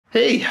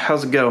Hey,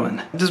 how's it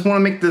going? I just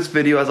want to make this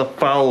video as a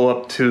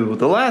follow-up to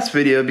the last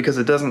video because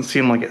it doesn't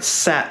seem like it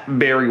sat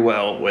very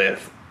well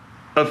with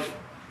a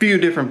few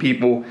different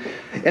people.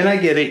 And I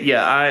get it,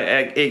 yeah,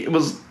 it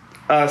was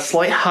a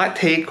slight hot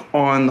take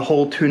on the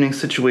whole tuning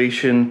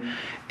situation,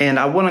 and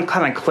I want to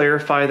kind of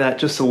clarify that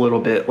just a little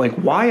bit. Like,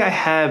 why I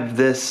have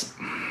this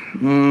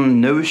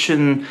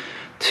notion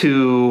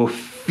to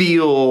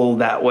feel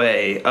that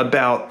way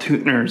about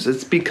tuners.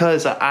 It's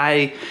because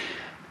I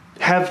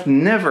have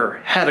never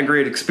had a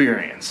great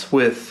experience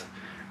with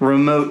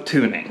remote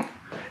tuning.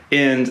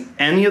 And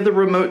any of the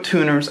remote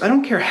tuners, I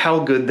don't care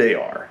how good they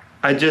are.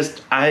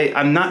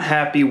 I'm not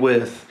happy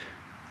with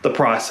the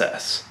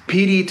process.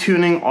 PD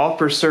Tuning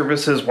offers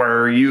services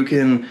where you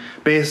can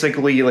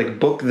basically like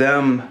book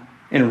them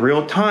in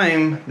real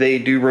time. They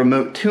do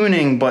remote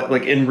tuning, but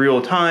like in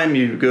real time,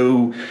 you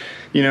go,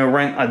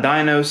 rent a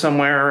dyno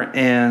somewhere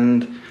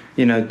and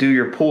do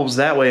your pulls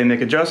that way and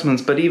make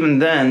adjustments. But even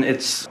then,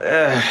 it's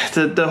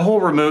the whole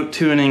remote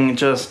tuning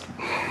just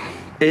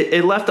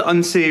it left an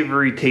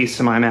unsavory taste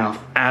in my mouth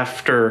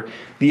after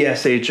the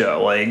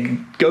SHO.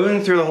 Like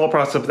going through the whole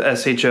process of the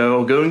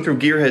SHO, going through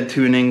gearhead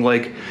tuning,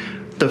 like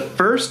the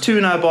first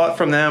tune I bought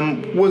from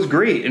them was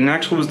great and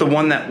actually was the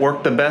one that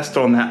worked the best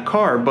on that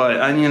car, but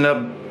I ended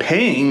up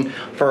paying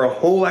for a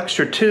whole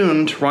extra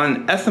tune to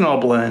run ethanol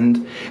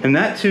blend, and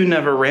that tune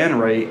never ran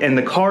right, and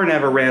the car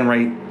never ran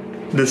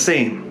right the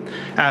same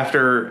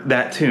after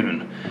that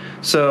tune.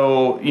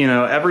 So,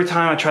 every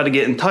time I try to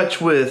get in touch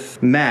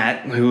with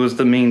Matt, who was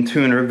the main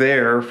tuner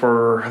there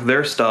for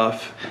their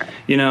stuff,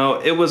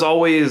 it was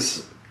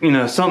always,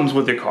 something's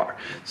with your car.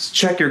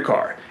 Check your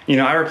car.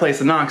 I replaced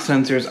the NOx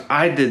sensors,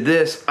 I did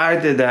this, I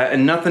did that,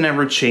 and nothing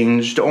ever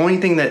changed. The only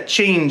thing that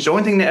changed, the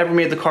only thing that ever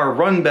made the car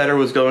run better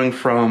was going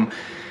from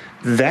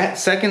that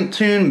second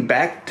tune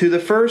back to the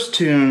first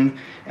tune,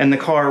 and the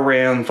car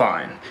ran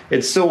fine.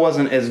 It still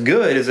wasn't as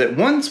good as it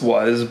once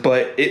was,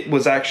 but it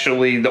was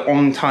actually the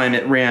only time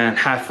it ran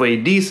halfway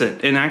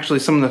decent. And actually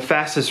some of the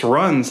fastest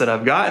runs that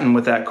I've gotten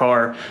with that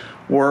car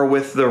were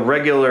with the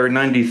regular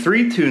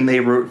 93 tune they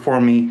wrote for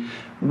me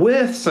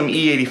with some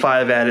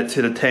E85 added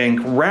to the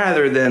tank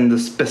rather than the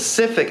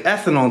specific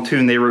ethanol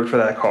tune they wrote for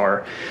that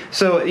car.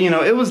 So,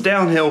 it was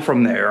downhill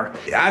from there.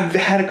 I've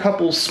had a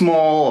couple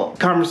small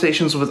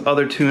conversations with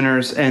other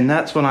tuners, and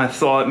that's when I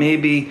thought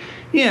maybe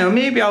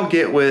I'll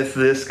get with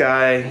this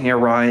guy,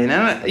 Ryan.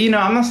 And,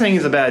 I'm not saying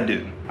he's a bad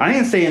dude. I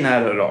ain't saying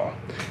that at all.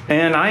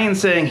 And I ain't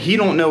saying he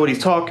don't know what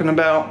he's talking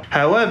about.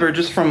 However,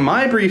 just from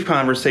my brief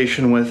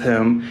conversation with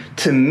him,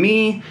 to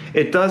me,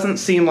 it doesn't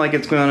seem like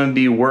it's going to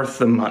be worth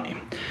the money.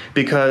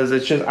 Because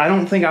I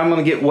don't think I'm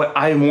going to get what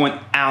I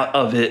want out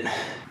of it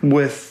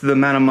with the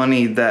amount of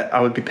money that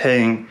I would be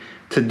paying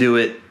to do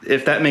it,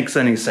 if that makes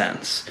any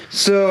sense.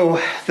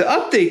 So the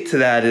update to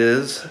that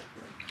is,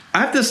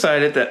 I've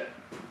decided that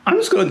I'm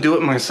just going to do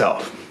it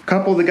myself. A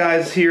couple of the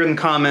guys here in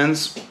the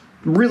comments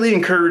really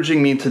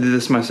encouraging me to do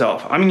this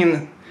myself. I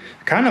mean,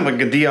 kind of like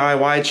a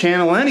DIY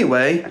channel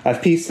anyway.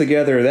 I've pieced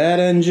together that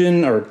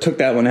engine, or took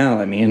that one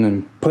out,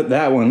 and put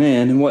that one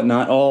in and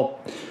whatnot,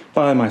 all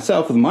by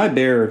myself with my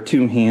bare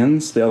two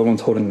hands. The other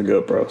one's holding the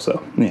GoPro,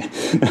 so yeah.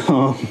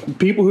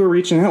 People who are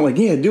reaching out like,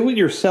 yeah, do it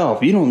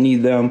yourself. You don't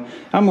need them.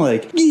 I'm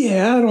like,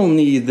 yeah, I don't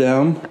need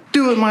them.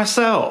 Do it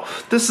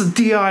myself. This is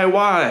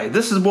DIY.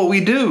 This is what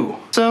we do.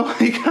 So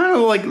it kind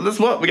of like, that's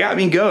what got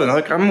me going.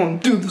 Like, I'm gonna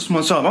do this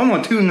myself. I'm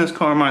gonna tune this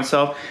car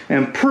myself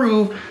and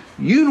prove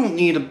you don't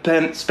need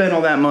to spend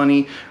all that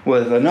money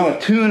with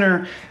another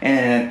tuner,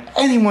 and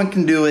anyone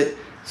can do it.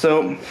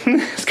 So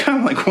it's kind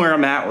of like where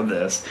I'm at with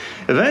this.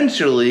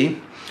 Eventually,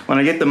 when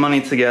I get the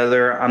money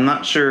together, I'm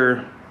not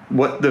sure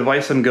what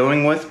device I'm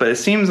going with, but it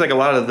seems like a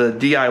lot of the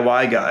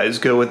DIY guys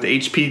go with the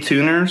HP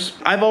tuners.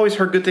 I've always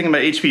heard good thing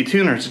about HP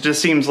tuners. It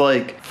just seems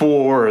like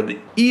for the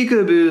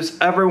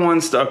EcoBoost,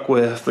 everyone's stuck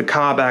with the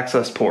Cobb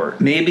access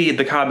port. Maybe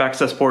the Cobb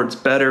access port's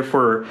better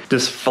for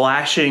just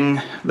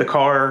flashing the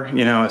car,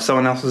 if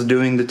someone else is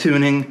doing the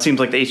tuning. It seems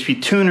like the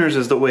HP tuners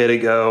is the way to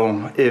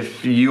go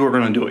if you are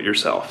going to do it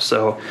yourself.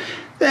 So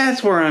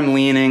that's where I'm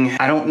leaning.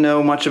 I don't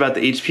know much about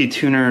the HP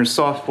Tuner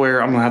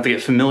software. I'm gonna have to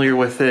get familiar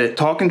with it.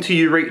 Talking to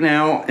you right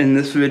now in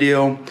this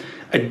video,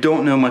 I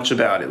don't know much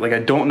about it. Like, I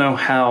don't know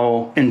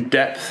how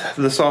in-depth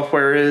the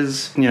software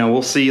is.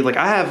 We'll see. Like,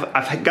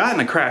 I've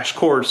gotten a crash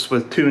course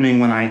with tuning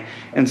when I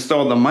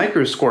installed the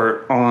micro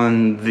squirt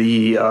on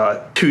the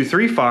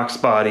 2.3 Fox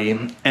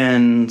body,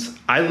 and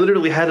I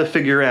literally had to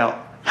figure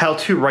out how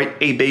to write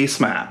a base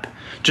map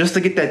just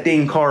to get that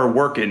dang car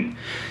working.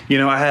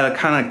 I had to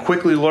kind of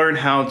quickly learn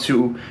how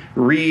to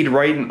read,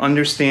 write, and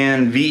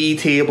understand VE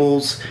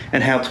tables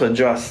and how to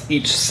adjust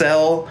each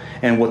cell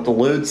and what the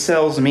load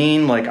cells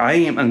mean. Like, I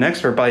ain't an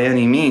expert by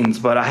any means,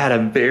 but I had a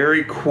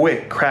very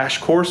quick crash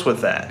course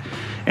with that.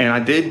 And I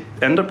did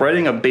end up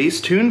writing a base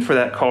tune for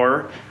that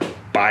car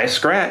by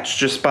scratch,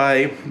 just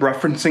by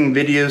referencing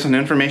videos and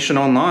information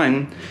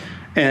online,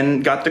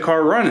 and got the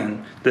car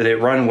running. Did it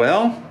run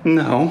well?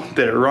 No.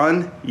 Did it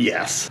run?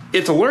 Yes.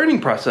 It's a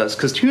learning process,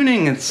 because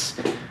tuning, it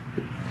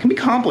can be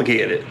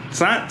complicated. It's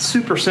not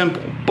super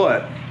simple,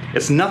 but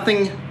it's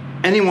nothing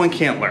anyone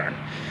can't learn.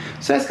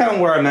 So that's kind of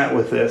where I'm at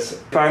with this.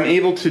 If I'm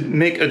able to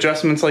make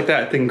adjustments like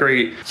that, then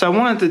great. So I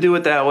wanted to do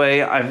it that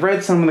way. I've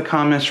read some of the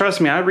comments.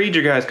 Trust me, I read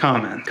your guys'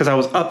 comments because I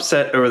was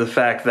upset over the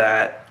fact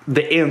that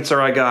the answer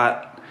I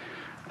got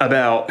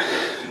about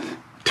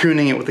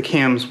tuning it with the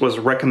cams was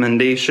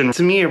recommendation.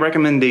 To me, a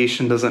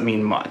recommendation doesn't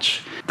mean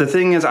much. The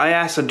thing is, I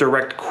asked a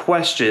direct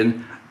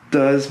question.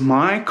 Does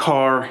my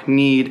car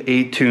need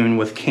a tune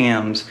with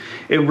cams?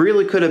 It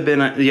really could have been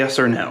a yes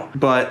or no,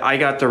 but I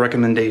got the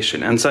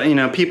recommendation. And so, you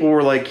know, people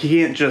were like,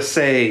 he can't just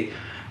say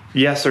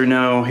yes or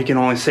no. He can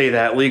only say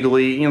that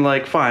legally. You're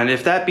like, fine,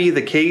 if that be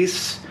the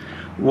case,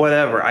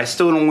 whatever. I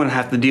still don't want to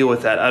have to deal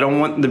with that. I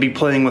don't want to be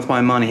playing with my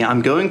money.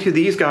 I'm going to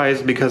these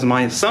guys because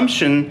my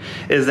assumption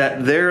is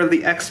that they're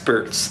the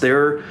experts.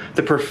 They're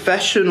the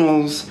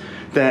professionals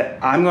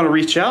that I'm going to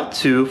reach out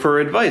to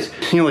for advice.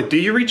 You know, like, do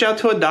you reach out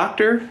to a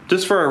doctor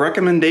just for a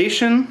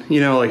recommendation?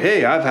 You know, like,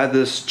 hey, I've had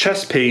this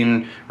chest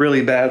pain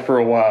really bad for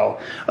a while.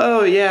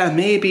 Oh yeah,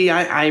 maybe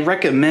I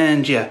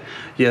recommend you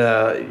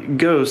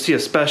go see a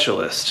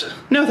specialist.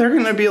 No, they're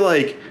going to be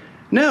like,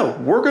 no,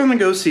 we're going to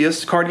go see a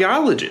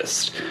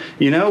cardiologist.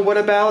 You know, what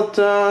about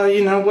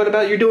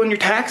you're doing your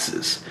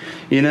taxes?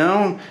 You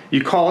know,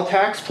 you call a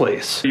tax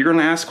place. You're going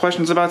to ask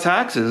questions about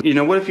taxes. You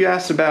know, what if you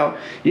asked about,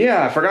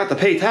 yeah, I forgot to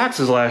pay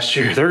taxes last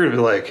year? They're going to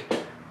be like,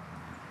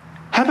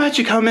 how about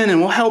you come in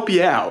and we'll help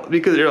you out?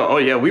 Because, oh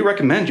yeah, we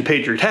recommend you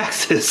paid your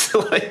taxes.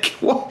 Like,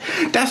 well,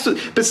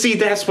 but see,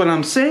 that's what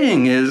I'm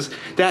saying is,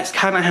 that's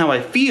kind of how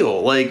I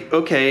feel. Like,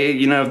 okay,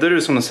 you know, if they're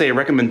just going to say a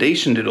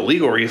recommendation due to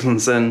legal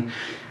reasons, then,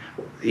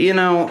 you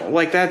know,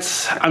 like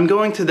I'm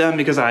going to them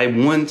because I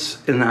want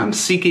and I'm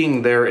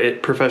seeking their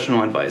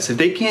professional advice. If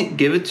they can't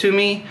give it to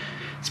me,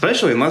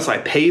 especially unless I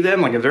pay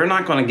them, like if they're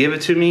not going to give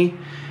it to me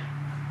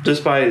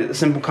just by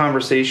simple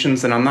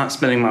conversations, then I'm not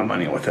spending my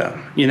money with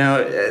them. You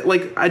know,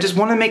 like I just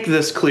want to make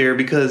this clear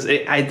because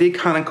I did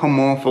kind of come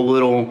off a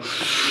little,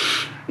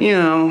 you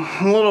know,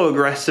 a little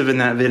aggressive in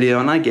that video,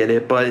 and I get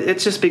it, but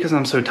it's just because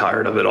I'm so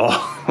tired of it all.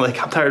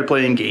 Like, I'm tired of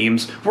playing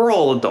games. We're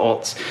all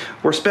adults.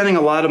 We're spending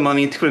a lot of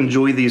money to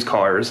enjoy these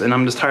cars, and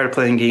I'm just tired of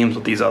playing games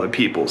with these other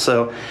people.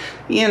 So,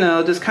 you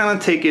know, just kind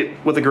of take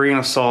it with a grain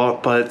of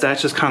salt, but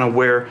that's just kind of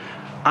where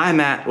I'm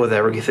at with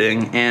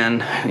everything,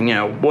 and, you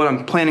know, what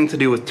I'm planning to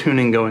do with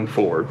tuning going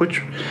forward,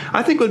 which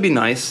I think would be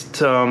nice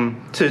to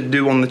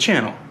do on the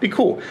channel. Be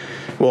cool.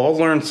 We'll all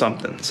learn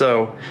something.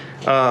 So,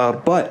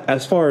 but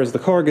as far as the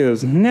car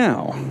goes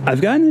now,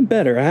 I've gotten it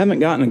better. I haven't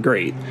gotten it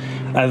great.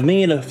 I've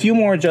made a few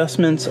more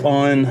adjustments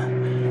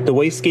on the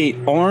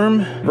wastegate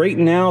arm. Right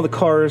now, the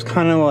car is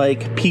kind of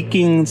like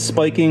peaking,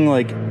 spiking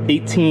like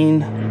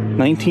 18,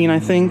 19, I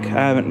think.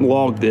 I haven't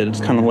logged it.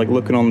 It's kind of like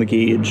looking on the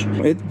gauge.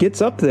 It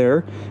gets up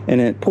there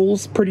and it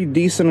pulls pretty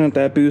decent at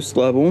that boost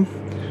level.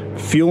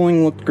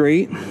 Fueling looked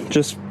great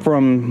just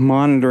from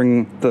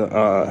monitoring the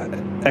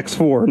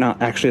X4,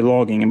 not actually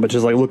logging it, but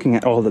just like looking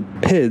at all the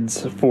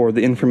PIDs for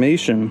the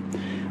information.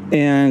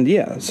 And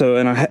yeah, so,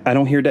 and I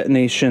don't hear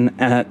detonation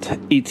at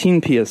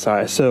 18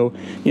 psi. So,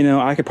 you know,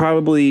 I could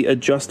probably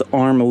adjust the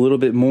arm a little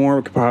bit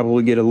more. Could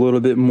probably get a little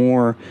bit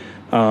more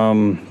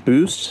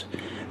boost.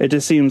 It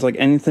just seems like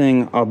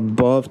anything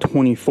above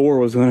 24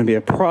 was going to be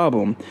a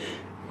problem,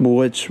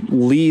 which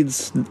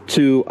leads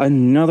to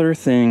another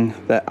thing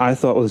that I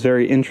thought was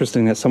very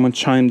interesting that someone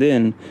chimed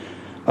in.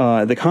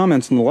 The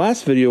comments in the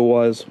last video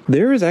was,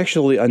 there is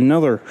actually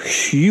another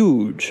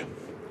huge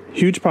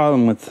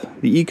problem with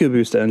the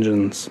EcoBoost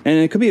engines, and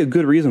it could be a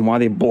good reason why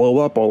they blow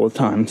up all the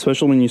time,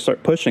 especially when you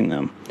start pushing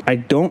them. I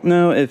don't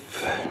know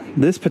if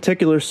this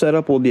particular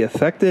setup will be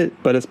affected,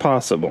 but it's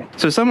possible.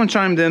 So someone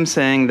chimed in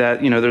saying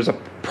that, you know, there's a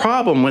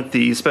problem with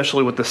these,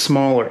 especially with the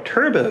smaller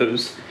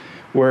turbos,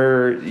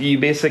 where you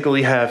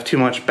basically have too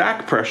much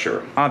back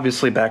pressure.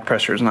 Obviously, back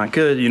pressure is not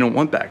good. You don't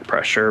want back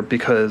pressure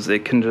because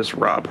it can just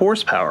rob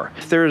horsepower.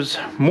 There's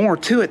more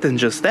to it than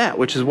just that,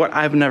 which is what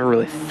I've never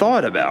really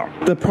thought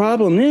about. The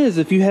problem is,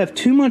 if you have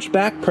too much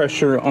back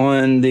pressure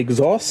on the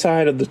exhaust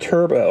side of the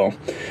turbo,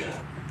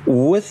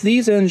 with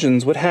these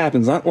engines, what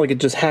happens, not like it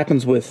just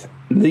happens with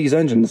these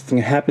engines, it can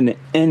happen to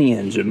any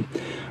engine,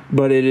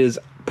 but it is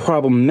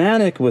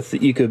problematic with the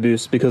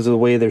EcoBoost because of the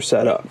way they're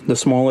set up. The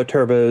smaller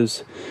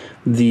turbos,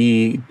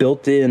 the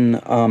built-in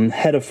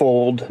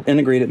head-fold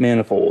integrated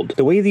manifold.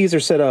 The way these are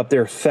set up,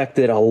 they're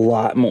affected a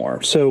lot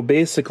more. So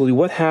basically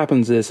what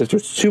happens is, if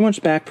there's too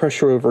much back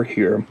pressure over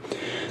here,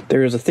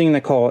 there is a thing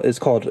that is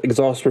called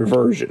exhaust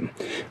reversion,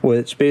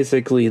 which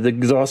basically the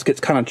exhaust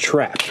gets kind of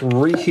trapped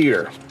right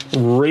here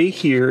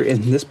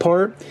in this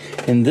part,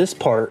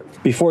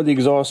 before the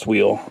exhaust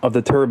wheel of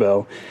the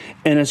turbo,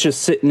 and it's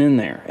just sitting in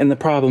there. And the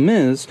problem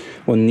is,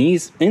 when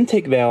these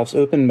intake valves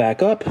open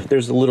back up,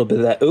 there's a little bit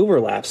of that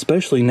overlap,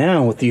 especially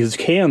now with these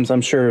cams. I'm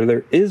sure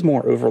there is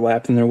more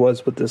overlap than there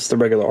was with the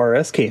regular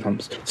RS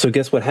cams. So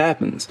guess what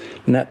happens?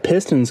 When that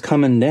piston's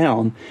coming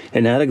down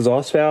and that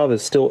exhaust valve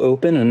is still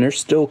open and there's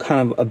still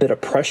kind of a bit of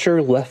pressure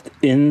left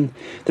in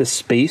the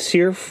space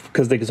here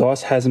because the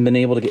exhaust hasn't been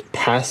able to get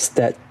past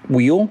that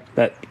wheel,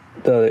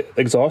 the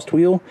exhaust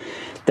wheel,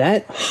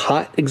 that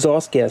hot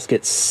exhaust gas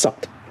gets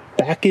sucked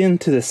back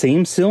into the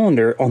same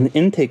cylinder on the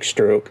intake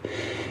stroke.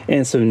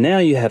 And so now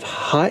you have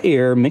hot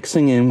air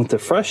mixing in with the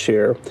fresh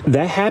air.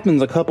 That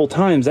happens a couple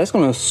times. That's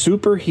going to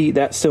superheat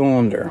that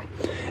cylinder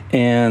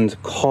and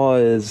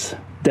cause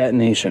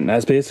detonation.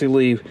 That's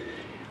basically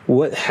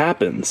what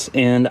happens,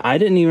 and I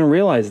didn't even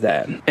realize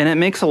that. And it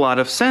makes a lot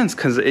of sense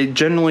because it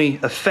generally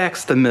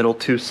affects the middle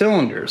two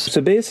cylinders.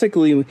 So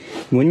basically,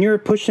 when you're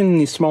pushing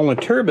these smaller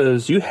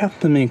turbos, you have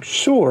to make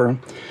sure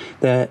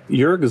that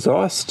your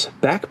exhaust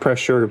back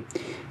pressure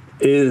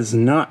is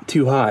not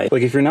too high.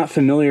 Like, if you're not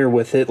familiar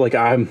with it, like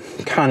I'm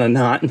kind of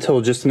not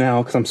until just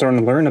now because I'm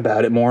starting to learn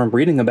about it more, I'm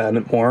reading about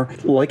it more.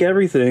 Like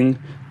everything,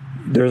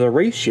 there's a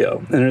ratio,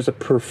 and there's a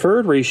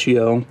preferred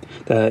ratio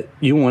that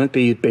you want it to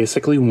be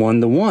basically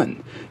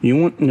 1-to-1. You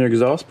want your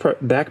exhaust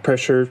back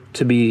pressure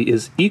to be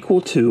is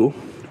equal to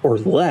or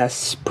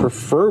less,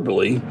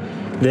 preferably,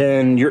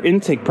 than your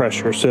intake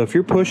pressure. So if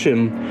you're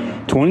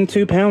pushing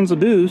 22 pounds of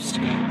boost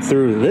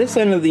through this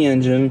end of the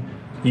engine,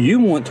 you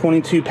want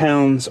 22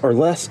 pounds or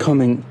less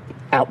coming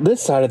out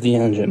this side of the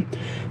engine,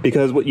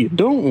 because what you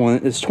don't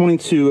want is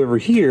 22 over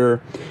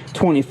here,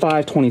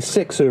 25,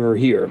 26 over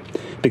here,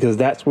 because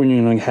that's when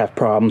you're going to have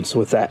problems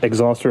with that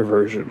exhaust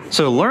reversion.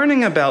 So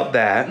learning about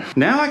that,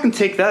 now I can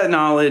take that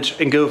knowledge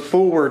and go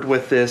forward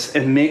with this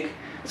and make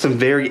some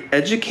very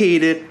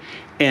educated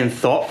and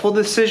thoughtful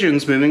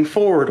decisions moving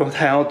forward with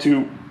how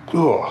to,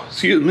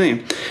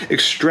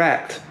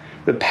 extract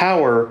the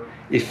power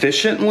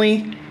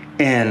efficiently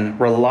and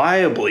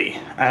reliably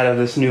out of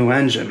this new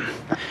engine.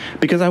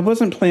 Because I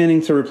wasn't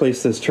planning to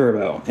replace this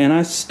turbo, and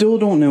I still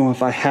don't know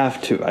if I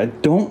have to. I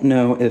don't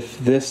know if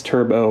this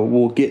turbo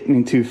will get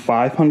me to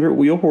 500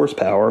 wheel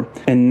horsepower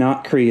and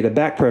not create a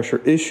back pressure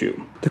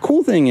issue. The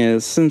cool thing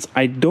is, since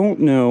I don't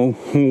know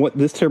what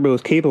this turbo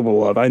is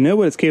capable of, I know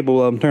what it's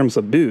capable of in terms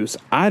of boost.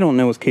 I don't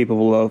know what it's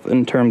capable of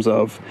in terms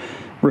of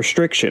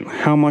restriction,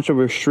 how much of a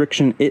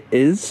restriction it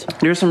is.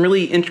 There's some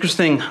really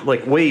interesting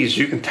ways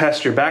you can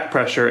test your back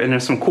pressure, and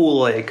there's some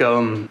cool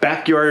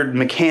backyard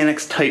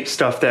mechanics type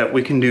stuff that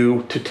we can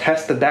do to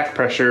test the back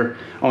pressure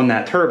on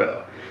that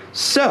turbo.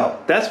 So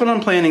that's what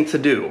I'm planning to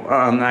do.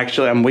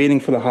 Actually, I'm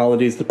waiting for the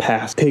holidays to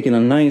pass, taking a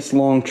nice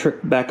long trip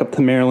back up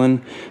to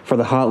Maryland for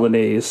the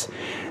holidays,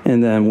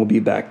 and then we'll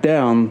be back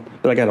down.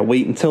 But I gotta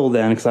wait until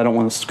then because I don't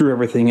want to screw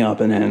everything up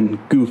and then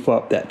goof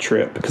up that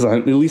trip, because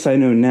at least I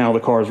know now the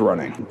car's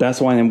running. That's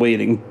why I'm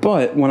waiting.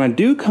 But when I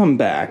do come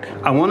back,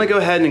 I want to go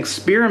ahead and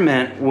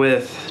experiment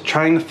with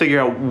trying to figure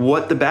out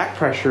what the back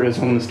pressure is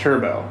on this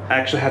turbo. I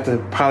actually have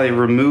to probably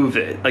remove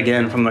it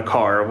again from the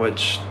car,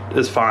 which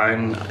is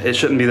fine. It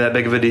shouldn't be that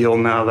big of a deal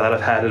now that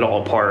I've had it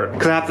all apart,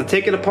 because I have to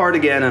take it apart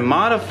again and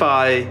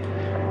modify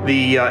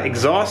the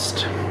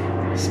exhaust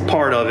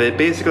part of it.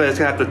 Basically, I just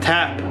have to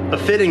tap a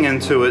fitting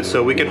into it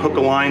so we can hook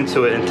a line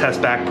to it and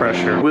test back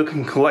pressure. We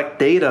can collect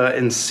data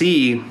and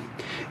see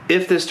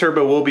if this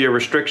turbo will be a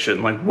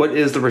restriction. Like, what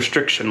is the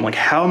restriction? Like,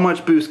 how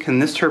much boost can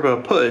this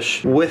turbo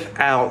push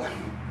without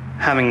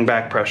having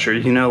back pressure?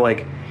 You know,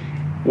 like,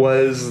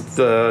 was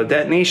the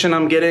detonation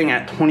I'm getting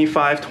at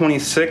 25,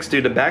 26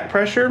 due to back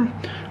pressure,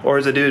 or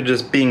is it due to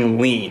just being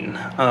lean?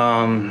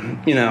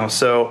 You know,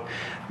 so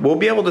we'll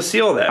be able to see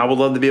all that. I would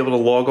love to be able to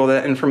log all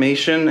that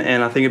information,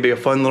 and I think it'd be a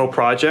fun little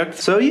project.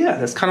 So yeah,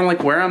 that's kind of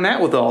like where I'm at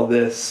with all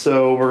this.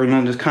 So we're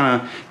gonna just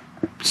kind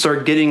of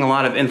start getting a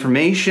lot of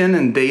information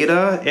and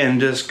data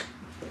and just,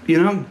 you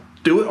know,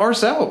 do it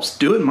ourselves,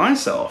 do it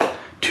myself.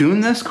 Tune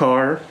this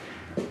car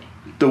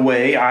the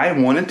way I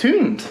want it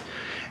tuned.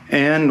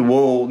 And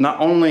we'll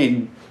not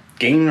only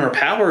gain our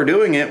power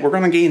doing it, we're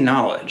gonna gain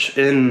knowledge,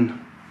 and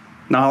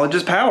knowledge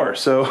is power.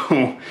 So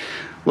a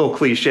little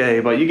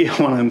cliche, but you get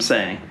what I'm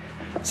saying.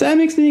 So that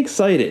makes me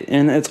excited,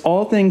 and it's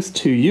all thanks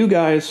to you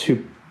guys who,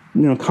 you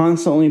know,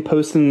 constantly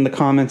post in the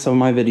comments of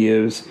my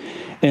videos,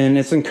 and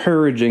it's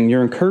encouraging.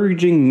 You're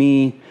encouraging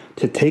me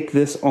to take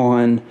this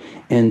on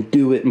and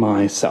do it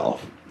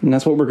myself, and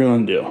that's what we're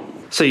gonna do.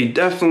 So you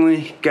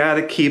definitely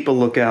gotta keep a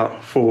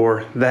lookout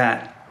for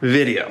that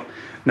video.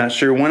 Not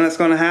sure when it's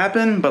gonna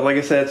happen, but like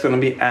I said, it's gonna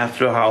be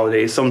after the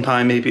holidays,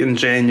 sometime maybe in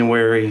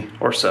January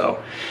or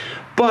so.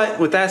 But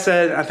with that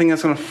said, I think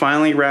that's gonna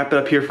finally wrap it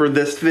up here for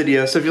this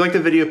video. So if you like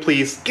the video,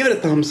 please give it a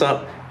thumbs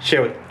up,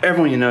 share with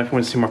everyone you know if you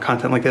want to see more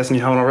content like this and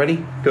you haven't already.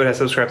 Go ahead and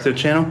subscribe to the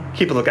channel.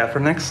 Keep a lookout for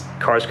the next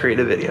Karz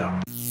Kreated video.